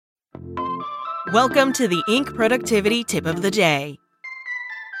Welcome to the Inc. Productivity Tip of the Day.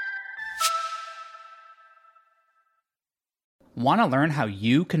 Want to learn how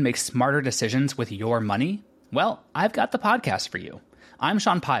you can make smarter decisions with your money? Well, I've got the podcast for you. I'm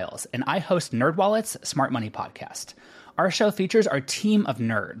Sean Piles, and I host NerdWallet's Smart Money Podcast. Our show features our team of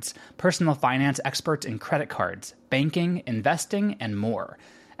nerds, personal finance experts in credit cards, banking, investing, and more.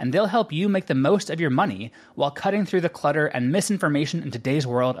 And they'll help you make the most of your money while cutting through the clutter and misinformation in today's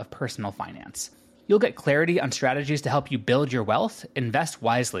world of personal finance. You'll get clarity on strategies to help you build your wealth, invest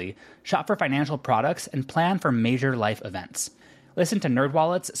wisely, shop for financial products, and plan for major life events. Listen to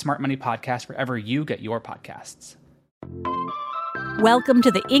NerdWallet's Smart Money Podcast wherever you get your podcasts. Welcome to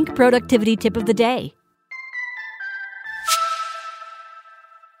the Inc. Productivity Tip of the Day.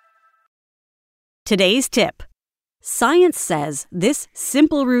 Today's tip. Science says this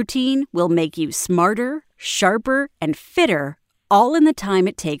simple routine will make you smarter, sharper, and fitter, all in the time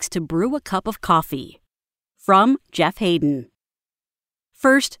it takes to brew a cup of coffee. From Jeff Hayden.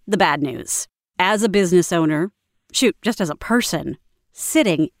 First, the bad news. As a business owner, just as a person,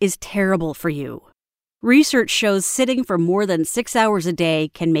 sitting is terrible for you. Research shows sitting for more than 6 hours a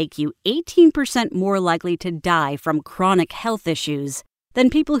day can make you 18% more likely to die from chronic health issues than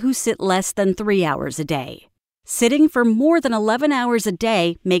people who sit less than 3 hours a day. Sitting for more than 11 hours a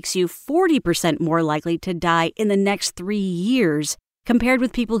day makes you 40% more likely to die in the next 3 years compared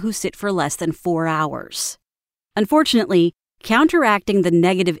with people who sit for less than 4 hours. Unfortunately, counteracting the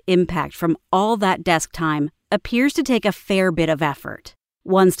negative impact from all that desk time appears to take a fair bit of effort.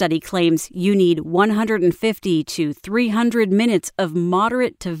 One study claims you need 150 to 300 minutes of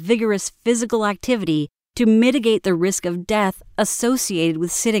moderate to vigorous physical activity to mitigate the risk of death associated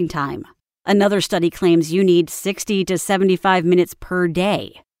with sitting time. Another study claims you need 60 to 75 minutes per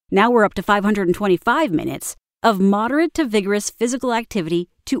day. Now we're up to 525 minutes of moderate to vigorous physical activity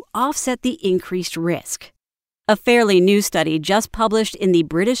to offset the increased risk. A fairly new study just published in the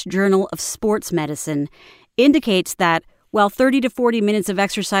British Journal of Sports Medicine indicates that while 30 to 40 minutes of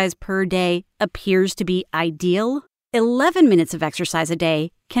exercise per day appears to be ideal, 11 minutes of exercise a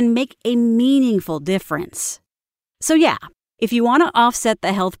day can make a meaningful difference. So if you want to offset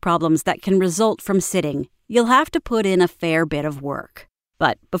the health problems that can result from sitting, you'll have to put in a fair bit of work.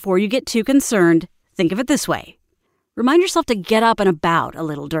 But before you get too concerned, think of it this way. Remind yourself to get up and about a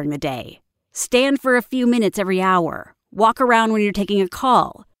little during the day. Stand for a few minutes every hour. Walk around when you're taking a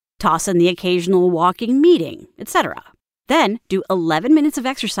call. Toss in the occasional walking meeting, etc. Then do 11 minutes of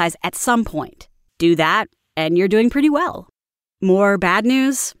exercise at some point. Do that, and you're doing pretty well. More bad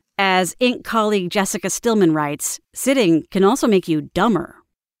news? As Inc. colleague Jessica Stillman writes, sitting can also make you dumber.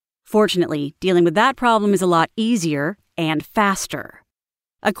 Fortunately, dealing with that problem is a lot easier and faster.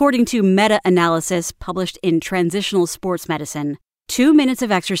 According to meta-analysis published in Transitional Sports Medicine, 2 minutes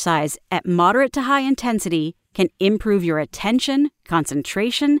of exercise at moderate to high intensity can improve your attention,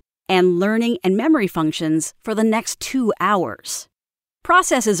 concentration, and learning and memory functions for the next 2 hours.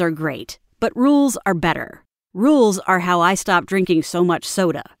 Processes are great, but rules are better. Rules are how I stop drinking so much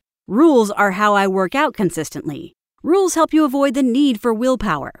soda. Rules are how I work out consistently. Rules help you avoid the need for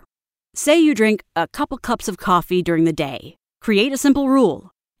willpower. Say you drink a couple cups of coffee during the day. Create a simple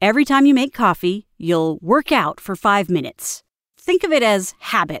rule. Every time you make coffee, you'll work out for 5 minutes. Think of it as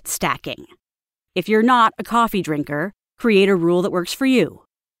habit stacking. If you're not a coffee drinker, create a rule that works for you.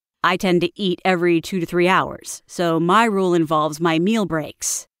 I tend to eat every 2 to 3 hours, so my rule involves my meal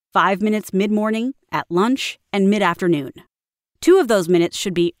breaks. 5 minutes mid-morning, at lunch, and mid-afternoon. 2 of those minutes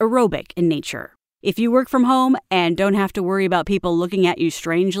should be aerobic in nature. If you work from home and don't have to worry about people looking at you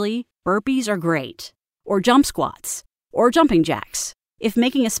strangely, burpees are great. Or jump squats. Or jumping jacks. If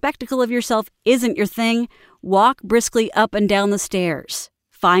making a spectacle of yourself isn't your thing, walk briskly up and down the stairs.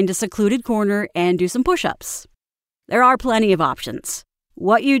 Find a secluded corner and do some push-ups. There are plenty of options.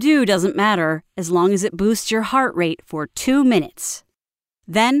 What you do doesn't matter as long as it boosts your heart rate for 2 minutes.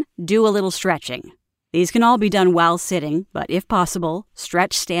 Then do a little stretching. These can all be done while sitting, but if possible,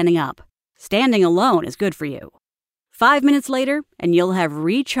 stretch standing up. Standing alone is good for you. 5 minutes later, and you'll have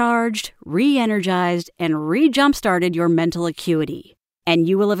recharged, re-energized, and re-jump-started your mental acuity. And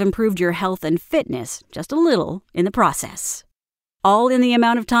you will have improved your health and fitness just a little in the process. All in the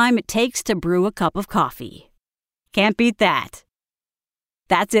amount of time it takes to brew a cup of coffee. Can't beat that.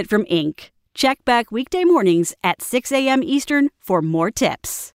 That's it from Inc. Check back weekday mornings at 6 a.m. Eastern for more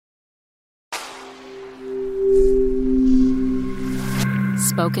tips.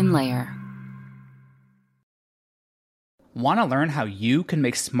 Spoken Layer. Want to learn how you can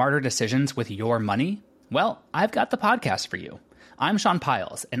make smarter decisions with your money? Well, I've got the podcast for you. I'm Sean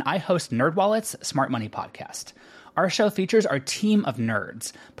Piles, and I host NerdWallet's Smart Money Podcast. Our show features our team of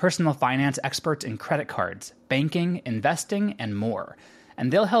nerds, personal finance experts in credit cards, banking, investing, and more.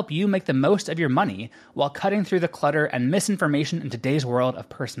 And they'll help you make the most of your money while cutting through the clutter and misinformation in today's world of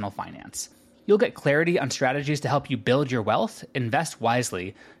personal finance. You'll get clarity on strategies to help you build your wealth, invest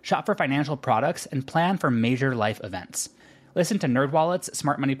wisely, shop for financial products, and plan for major life events. Listen to NerdWallet's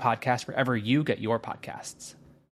Smart Money Podcast wherever you get your podcasts.